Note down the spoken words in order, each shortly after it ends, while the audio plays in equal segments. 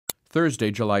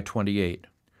Thursday, July 28.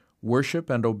 Worship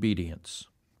and Obedience.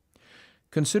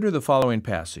 Consider the following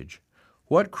passage.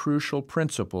 What crucial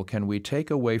principle can we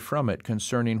take away from it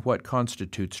concerning what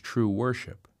constitutes true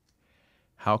worship?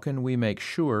 How can we make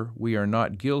sure we are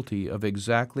not guilty of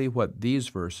exactly what these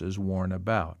verses warn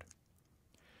about?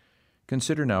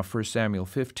 Consider now 1 Samuel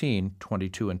 15,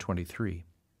 22 and 23.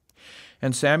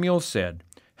 And Samuel said,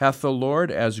 Hath the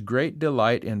Lord as great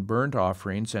delight in burnt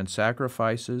offerings and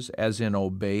sacrifices as in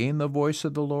obeying the voice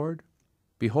of the Lord?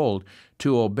 Behold,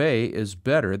 to obey is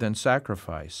better than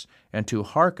sacrifice, and to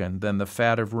hearken than the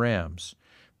fat of rams.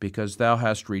 Because thou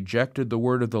hast rejected the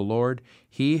word of the Lord,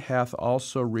 he hath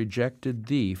also rejected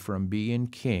thee from being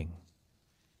king.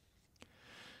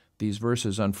 These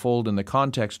verses unfold in the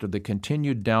context of the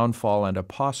continued downfall and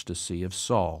apostasy of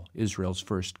Saul, Israel's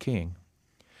first king.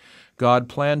 God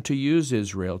planned to use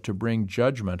Israel to bring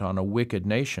judgment on a wicked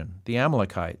nation, the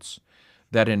Amalekites,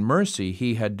 that in mercy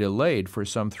he had delayed for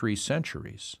some 3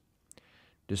 centuries.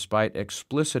 Despite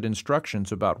explicit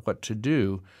instructions about what to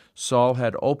do, Saul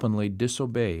had openly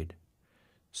disobeyed.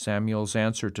 Samuel's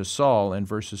answer to Saul in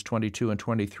verses 22 and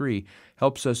 23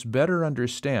 helps us better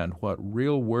understand what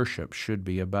real worship should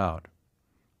be about.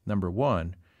 Number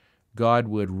 1, God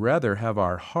would rather have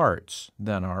our hearts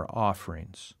than our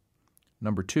offerings.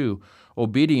 Number 2,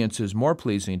 obedience is more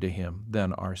pleasing to him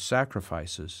than our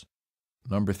sacrifices.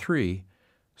 Number 3,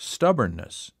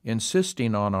 stubbornness,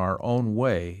 insisting on our own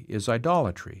way, is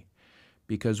idolatry,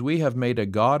 because we have made a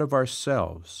god of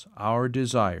ourselves, our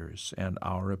desires, and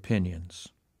our opinions.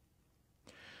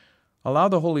 Allow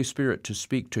the Holy Spirit to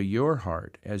speak to your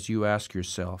heart as you ask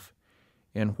yourself,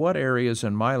 in what areas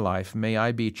in my life may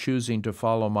I be choosing to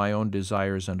follow my own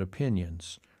desires and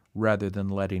opinions, rather than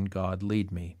letting God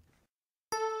lead me?